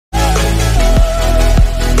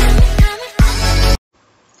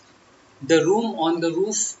The Room on the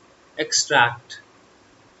Roof extract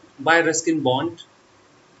by Ruskin Bond.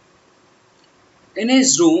 In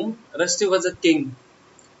his room, Rusty was a king.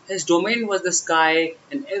 His domain was the sky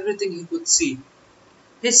and everything he could see.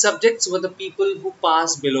 His subjects were the people who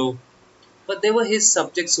passed below, but they were his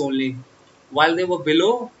subjects only, while they were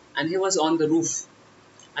below and he was on the roof,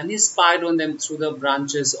 and he spied on them through the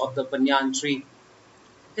branches of the banyan tree.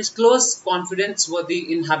 His close confidants were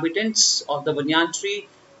the inhabitants of the banyan tree,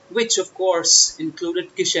 which of course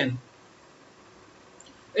included Kishan.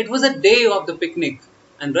 It was a day of the picnic,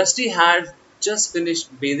 and Rusty had just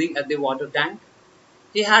finished bathing at the water tank.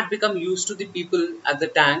 He had become used to the people at the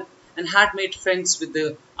tank and had made friends with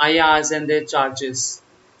the ayahs and their charges.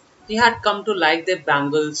 He had come to like their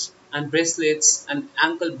bangles and bracelets and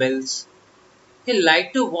ankle bells. He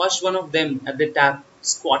liked to watch one of them at the tap,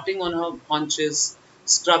 squatting on her haunches,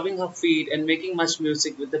 scrubbing her feet, and making much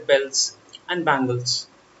music with the bells and bangles.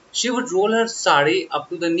 She would roll her sari up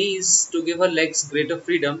to the knees to give her legs greater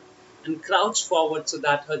freedom and crouch forward so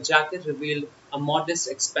that her jacket revealed a modest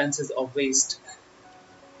expanse of waist.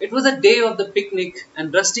 It was a day of the picnic,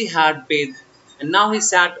 and Rusty had bathed, and now he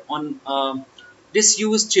sat on a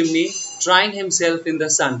disused chimney, drying himself in the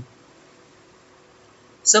sun.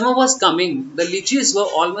 Summer was coming. The lychees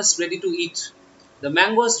were almost ready to eat. The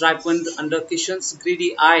mangoes ripened under Kishan's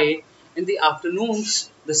greedy eye. In the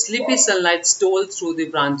afternoons, the sleepy sunlight stole through the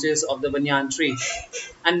branches of the banyan tree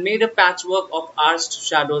and made a patchwork of arched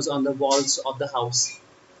shadows on the walls of the house.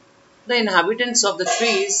 The inhabitants of the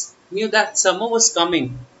trees knew that summer was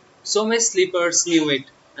coming. So many sleepers knew it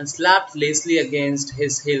and slapped lazily against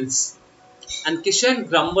his heels. And Kishan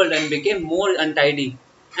grumbled and became more untidy,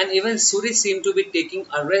 and even Suri seemed to be taking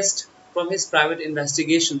a rest from his private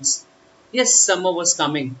investigations. Yes, summer was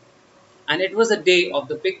coming, and it was a day of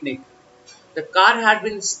the picnic. The car had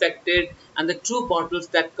been inspected, and the two bottles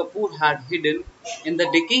that Kapoor had hidden in the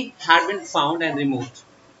dicky had been found and removed.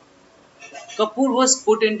 Kapoor was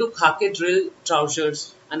put into khaki drill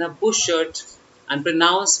trousers and a bush shirt and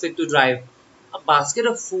pronounced fit to drive. A basket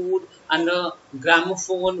of food and a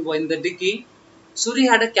gramophone were in the dicky. Suri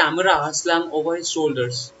had a camera slung over his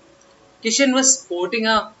shoulders. Kishan was sporting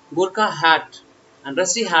a Gurkha hat, and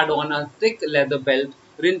Rusty had on a thick leather belt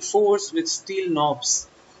reinforced with steel knobs.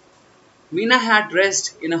 Meena had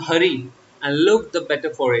dressed in a hurry and looked the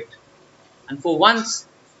better for it. And for once,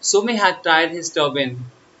 Somi had tied his turban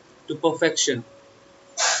to perfection.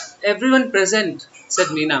 Everyone present, said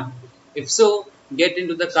Meena. If so, get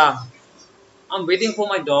into the car. I'm waiting for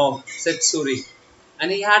my dog, said Suri. And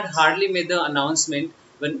he had hardly made the announcement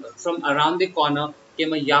when from around the corner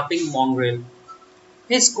came a yapping mongrel.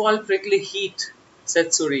 He's called Prickly Heat, said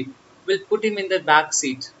Suri. We'll put him in the back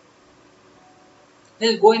seat.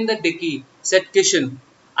 He'll go in the dicky, said Kishan.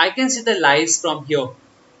 I can see the lice from here.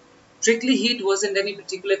 Prickly Heat wasn't any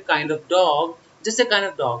particular kind of dog, just a kind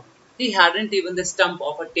of dog. He hadn't even the stump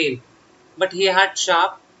of a tail, but he had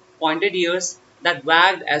sharp, pointed ears that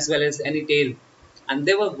wagged as well as any tail, and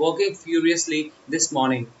they were working furiously this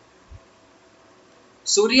morning.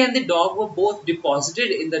 Suri and the dog were both deposited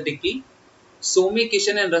in the dicky. Somi,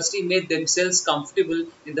 Kishan, and Rusty made themselves comfortable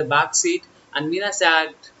in the back seat, and Meena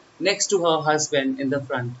sat next to her husband in the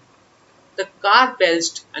front. The car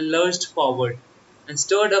belched and lurched forward and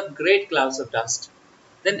stirred up great clouds of dust.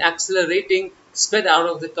 Then, accelerating, sped out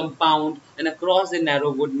of the compound and across the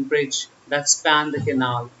narrow wooden bridge that spanned the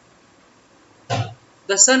canal.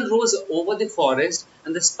 The sun rose over the forest,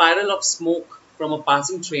 and the spiral of smoke from a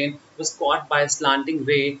passing train was caught by a slanting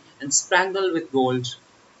ray and spangled with gold.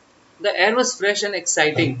 The air was fresh and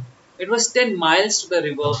exciting. It was 10 miles to the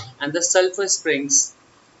river and the sulphur springs,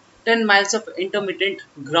 10 miles of intermittent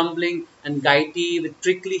grumbling and Gaiety with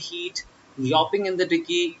prickly heat, yawping in the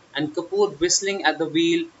dicky, and Kapoor whistling at the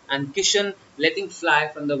wheel, and Kishan letting fly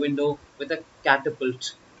from the window with a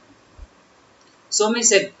catapult. Somi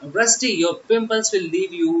said, Rusty, your pimples will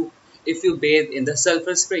leave you if you bathe in the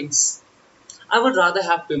sulphur springs. I would rather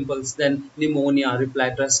have pimples than pneumonia,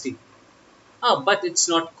 replied Rusty. Ah, but it's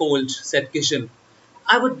not cold, said Kishan.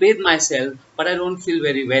 I would bathe myself, but I don't feel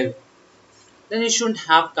very well. Then you shouldn't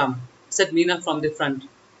have come, said Meena from the front.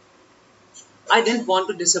 I didn't want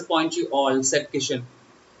to disappoint you all, said Kishan.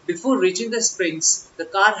 Before reaching the springs, the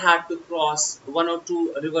car had to cross one or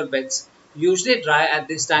two riverbeds, usually dry at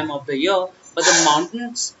this time of the year, but the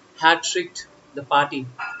mountains had tricked the party,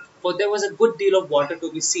 for there was a good deal of water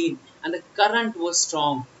to be seen, and the current was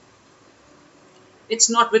strong. It's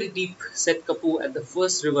not very deep, said Kapoor at the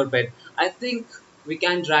first riverbed. I think we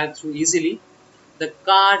can drive through easily. The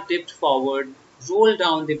car dipped forward, rolled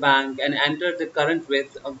down the bank, and entered the current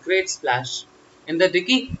with a great splash. In the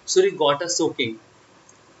dicky, Suri got a soaking.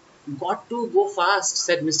 Got to go fast,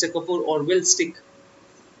 said Mr. Kapoor, or we'll stick.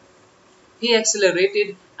 He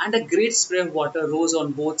accelerated, and a great spray of water rose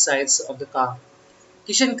on both sides of the car.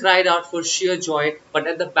 Kishan cried out for sheer joy, but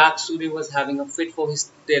at the back, Suri was having a fit for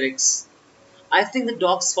hysterics. I think the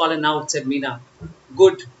dog's fallen out, said Meena.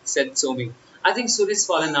 Good, said Somi. I think Suri's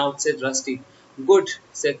fallen out, said Rusty. Good,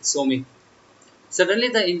 said Somi. Suddenly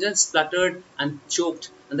the engine spluttered and choked,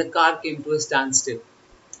 and the car came to a standstill.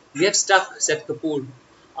 We have stuck, said Kapoor.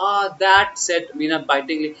 Ah, that, said Meena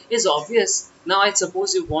bitingly, is obvious. Now I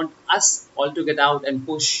suppose you want us all to get out and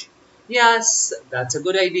push. Yes, that's a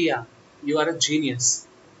good idea. You are a genius.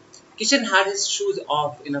 Kishan had his shoes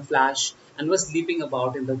off in a flash and was leaping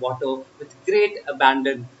about in the water with great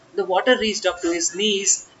abandon. The water reached up to his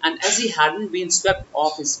knees, and as he hadn't been swept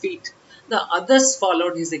off his feet, the others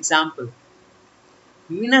followed his example.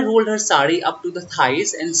 Meena rolled her sari up to the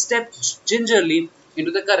thighs and stepped gingerly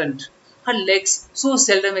into the current. Her legs, so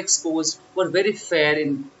seldom exposed, were very fair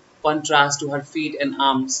in contrast to her feet and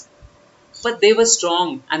arms. But they were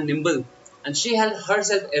strong and nimble, and she held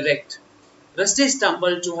herself erect. Rusty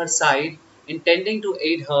stumbled to her side, intending to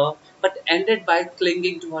aid her, but ended by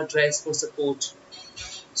clinging to her dress for support.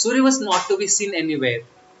 Suri was not to be seen anywhere.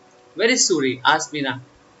 Where is Suri? Asked Meena.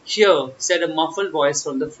 Here, said a muffled voice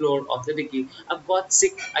from the floor of the dicky. I've got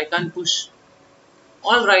sick. I can't push.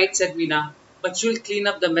 All right, said Meena, but you'll clean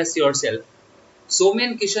up the mess yourself. Somi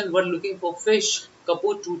and Kishan were looking for fish.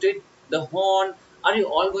 Kapoor tooted the horn. Are you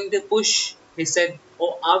all going to push? He said.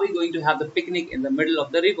 Or are we going to have the picnic in the middle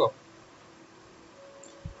of the river?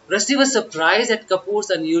 Rusty was surprised at Kapoor's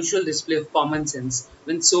unusual display of common sense.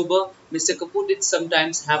 When sober, Mr. Kapoor did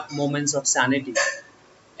sometimes have moments of sanity.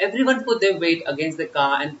 Everyone put their weight against the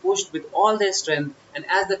car and pushed with all their strength, and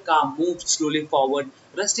as the car moved slowly forward,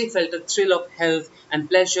 Rusty felt a thrill of health and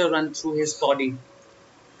pleasure run through his body.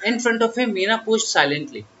 In front of him, Meena pushed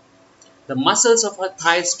silently. The muscles of her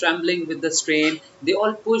thighs trembling with the strain, they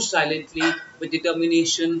all pushed silently with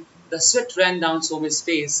determination. The sweat ran down Somi's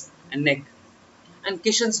face and neck, and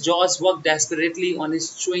Kishan's jaws worked desperately on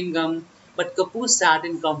his chewing gum, but Kapoor sat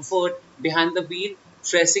in comfort behind the wheel,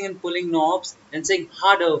 pressing and pulling knobs and saying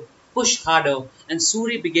harder, push harder, and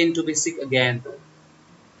Suri began to be sick again.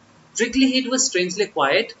 Prickly Heat was strangely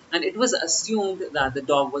quiet, and it was assumed that the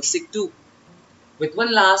dog was sick too. With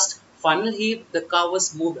one last final heave, the car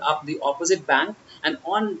was moved up the opposite bank and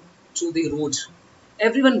on to the road.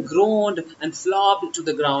 Everyone groaned and flopped to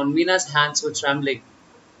the ground. Meena's hands were trembling.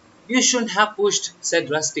 You shouldn't have pushed, said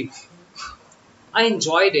Rusty. I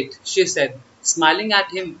enjoyed it, she said, smiling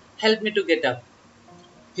at him. Help me to get up.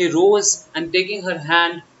 He rose and taking her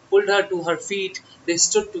hand, pulled her to her feet. They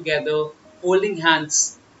stood together, holding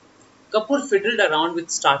hands. Kapoor fiddled around with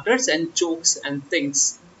starters and chokes and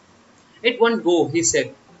things. It won't go, he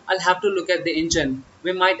said. I'll have to look at the engine.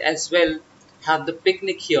 We might as well have the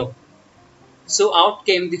picnic here. So out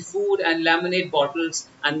came the food and lemonade bottles,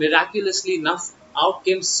 and miraculously enough, out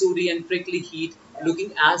came Suri and Prickly Heat,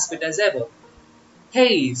 looking as fit as ever.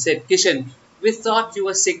 Hey, said Kishan, we thought you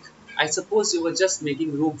were sick. I suppose you were just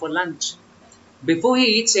making room for lunch. Before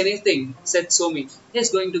he eats anything, said Somi,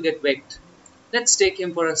 he's going to get wet. Let's take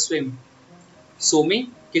him for a swim. Somi,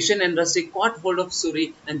 Kishan, and Rusty caught hold of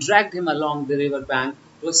Suri and dragged him along the river bank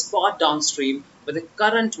to a spot downstream where the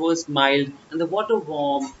current was mild and the water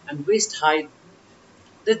warm and waist high.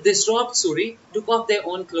 They disrobed Suri, took off their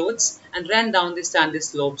own clothes, and ran down the sandy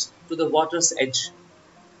slopes to the water's edge.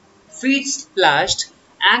 Feet splashed,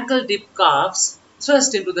 ankle deep calves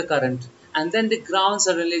thrust into the current, and then the ground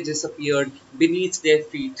suddenly disappeared beneath their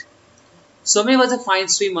feet. Somi was a fine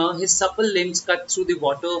swimmer, his supple limbs cut through the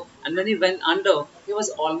water, and when he went under, he was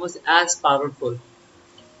almost as powerful.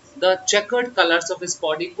 The checkered colors of his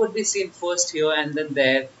body could be seen first here and then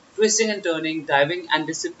there, twisting and turning, diving and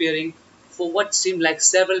disappearing for what seemed like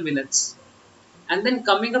several minutes, and then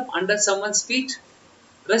coming up under someone's feet.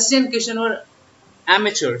 Rusty and Kishan were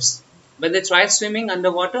amateurs. When they tried swimming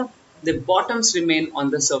underwater, their bottoms remained on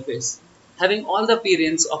the surface, having all the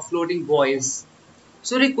appearance of floating buoys.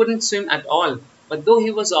 Suri couldn't swim at all, but though he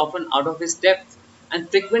was often out of his depth and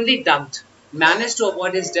frequently ducked, managed to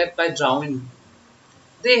avoid his death by drowning.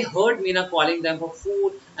 They heard Meena calling them for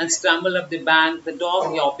food and scrambled up the bank, the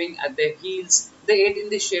dog yelping at their heels. They ate in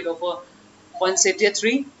the shade of a poinsettia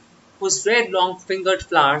tree, whose red long fingered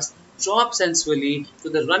flowers dropped sensually to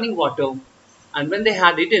the running water, and when they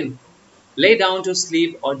had eaten, lay down to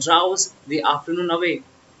sleep or drowse the afternoon away.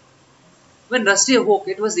 When Rusty awoke,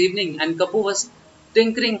 it was evening, and Kapoor was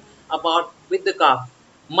tinkering about with the calf,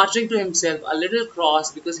 muttering to himself, a little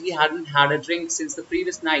cross because he hadn't had a drink since the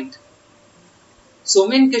previous night.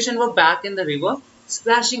 Somi and Kishan were back in the river,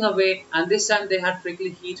 splashing away, and this time they had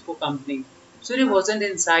prickly heat for company. Suri wasn't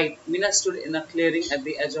in sight. Mina stood in a clearing at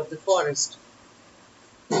the edge of the forest.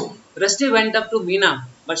 Rusty went up to Mina,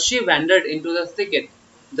 but she wandered into the thicket.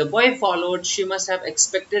 The boy followed. She must have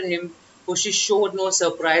expected him, for she showed no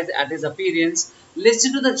surprise at his appearance.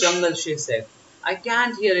 Listen to the jungle, she said. I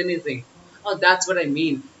can't hear anything. Oh, that's what I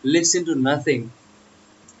mean. Listen to nothing.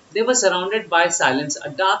 They were surrounded by silence, a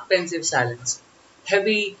dark, pensive silence,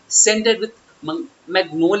 heavy, scented with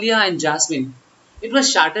magnolia and jasmine. It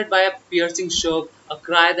was shattered by a piercing shriek, a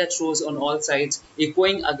cry that rose on all sides,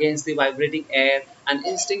 echoing against the vibrating air, and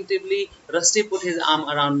instinctively Rusty put his arm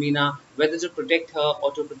around Mina, whether to protect her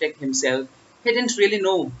or to protect himself. He didn't really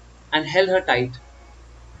know, and held her tight.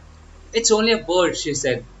 It's only a bird, she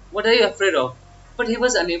said. What are you afraid of? But he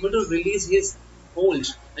was unable to release his hold,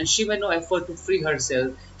 and she made no effort to free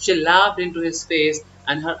herself. She laughed into his face,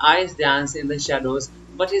 and her eyes danced in the shadows,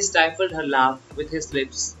 but he stifled her laugh with his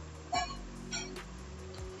lips.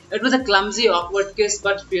 It was a clumsy, awkward kiss,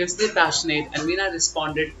 but fiercely passionate, and Mina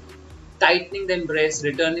responded, tightening the embrace,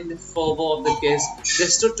 returning the fervor of the kiss. They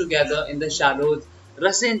stood together in the shadows,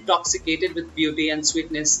 Rusty intoxicated with beauty and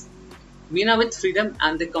sweetness, Mina with freedom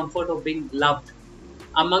and the comfort of being loved.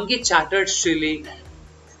 A monkey chattered shrilly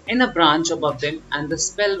in a branch above them, and the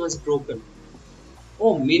spell was broken.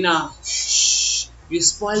 Oh, Mina, shh, you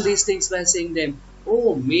spoil these things by saying them.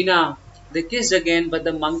 Oh, Mina. They kissed again, but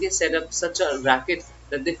the monkey set up such a racket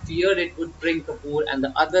that they feared it would bring Kapoor and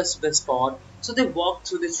the others to the spot, so they walked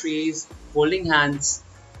through the trees, holding hands.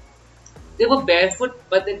 They were barefoot,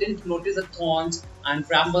 but they didn't notice the thorns and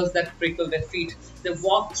brambles that prickled their feet. They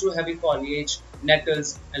walked through heavy foliage,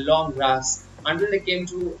 nettles, and long grass until they came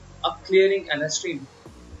to a clearing and a stream.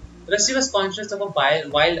 Rusty was conscious of a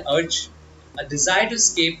wild urge, a desire to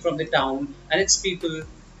escape from the town and its people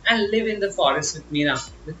and live in the forest with Mina,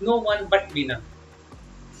 with no one but Mina.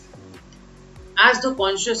 As though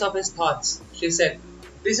conscious of his thoughts, she said,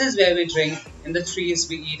 this is where we drink, in the trees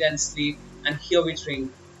we eat and sleep, and here we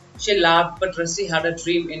drink. She laughed, but Rusty had a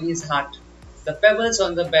dream in his heart. The pebbles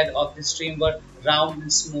on the bed of the stream were round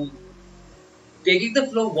and smooth, taking the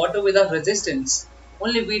flow of water without resistance.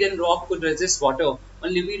 Only weed and rock could resist water.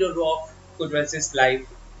 Only weed or rock could resist life.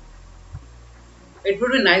 It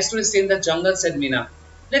would be nice to stay in the jungle, said Mina.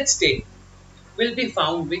 Let's stay. We'll be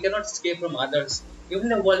found. We cannot escape from others. Even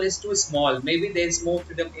the world is too small. Maybe there is more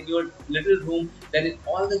freedom in your little room than in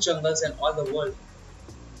all the jungles and all the world.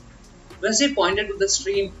 Rusty pointed to the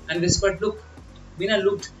stream and whispered, look. Mina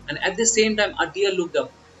looked, and at the same time a deer looked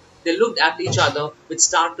up. They looked at each other with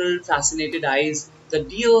startled, fascinated eyes, the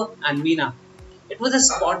deer and Mina. It was a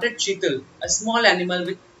spotted cheetal, a small animal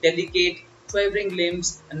with delicate, quivering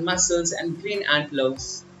limbs and muscles and green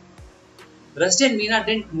antlers. Rusty and Mina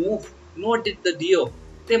didn't move, nor did the deer.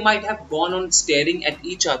 They might have gone on staring at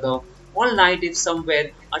each other all night if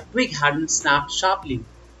somewhere a twig hadn't snapped sharply.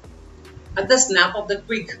 At the snap of the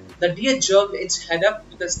twig, the deer jerked its head up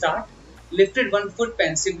to the start, lifted one foot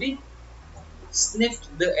pensively,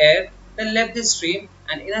 sniffed the air, then left the stream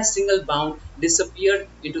and in a single bound disappeared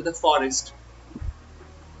into the forest.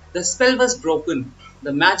 The spell was broken,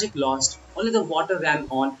 the magic lost, only the water ran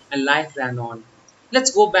on and life ran on.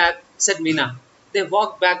 Let's go back, said Mina. They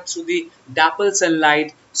walked back through the dappled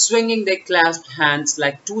sunlight, swinging their clasped hands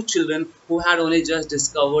like two children who had only just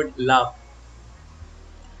discovered love.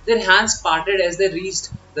 Their hands parted as they reached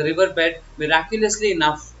the riverbed. Miraculously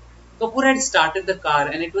enough, Kapoor had started the car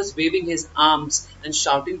and it was waving his arms and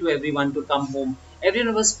shouting to everyone to come home.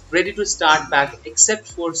 Everyone was ready to start back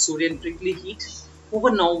except for Surya and Prickly Heat, who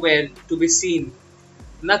were nowhere to be seen.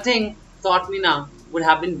 Nothing, thought Mina, would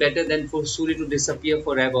have been better than for Suri to disappear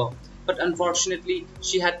forever. But unfortunately,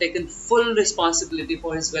 she had taken full responsibility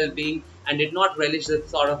for his well-being and did not relish the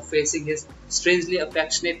thought of facing his strangely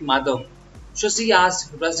affectionate mother. So she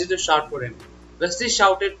asked Rusty to shout for him. Rusty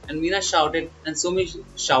shouted, and Mina shouted, and Somi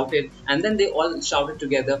shouted, and then they all shouted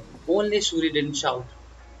together. Only Shuri didn't shout.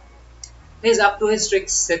 He's up to his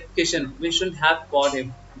tricks, said Kishan. We shouldn't have brought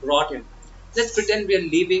him. Let's pretend we're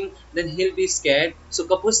leaving, then he'll be scared. So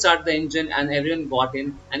Kapoor started the engine and everyone got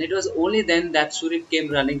in, and it was only then that Shuri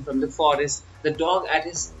came running from the forest, the dog at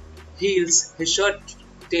his heels, his shirt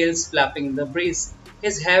tails flapping in the breeze,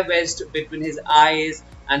 his hair wedged between his eyes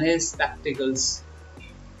and his spectacles.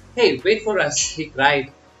 Hey, wait for us, he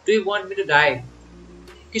cried. Do you want me to die?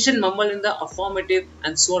 Kishan mumbled in the affirmative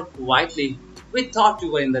and swore quietly. We thought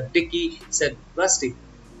you were in the dicky, said Rusty.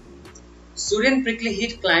 Surya and Prickly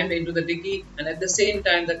Heat climbed into the dicky, and at the same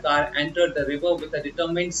time the car entered the river with a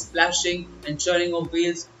determined splashing and churning of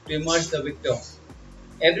wheels to emerge the victor.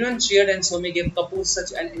 Everyone cheered and Somi gave Kapoor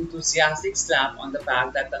such an enthusiastic slap on the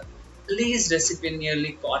back that the pleased recipient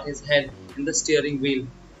nearly caught his head in the steering wheel.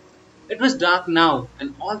 It was dark now,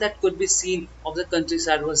 and all that could be seen of the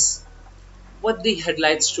countryside was what the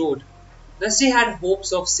headlights showed. Rusty had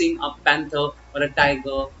hopes of seeing a panther or a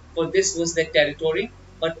tiger, for this was their territory,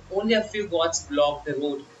 but only a few goats blocked the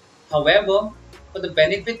road. However, for the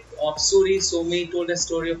benefit of Suri, Somi told a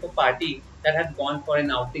story of a party that had gone for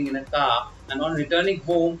an outing in a car and on returning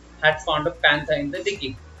home had found a panther in the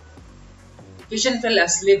dicky. Kishan fell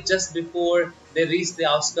asleep just before they reached the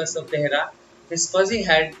outskirts of Dehra, his fuzzy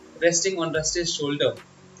head resting on Rusty's shoulder.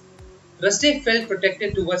 Rusty felt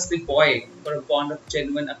protected towards the boy, for a bond of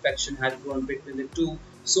genuine affection had grown between the two.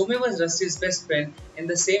 Somi was Rusty's best friend in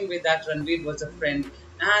the same way that Ranveer was a friend,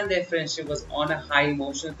 and their friendship was on a high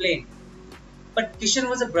emotional plane. But Kishan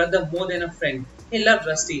was a brother more than a friend. He loved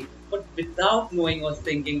Rusty, but without knowing or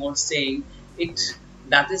thinking or saying it,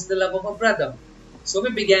 that is the love of a brother.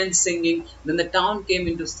 Somi began singing, then the town came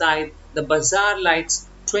into sight, the bazaar lights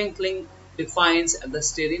twinkling defiance at the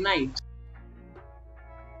starry night.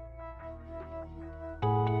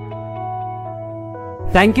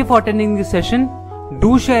 Thank you for attending this session.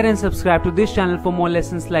 Do share and subscribe to this channel for more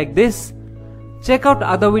lessons like this. Check out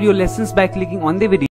other video lessons by clicking on the video.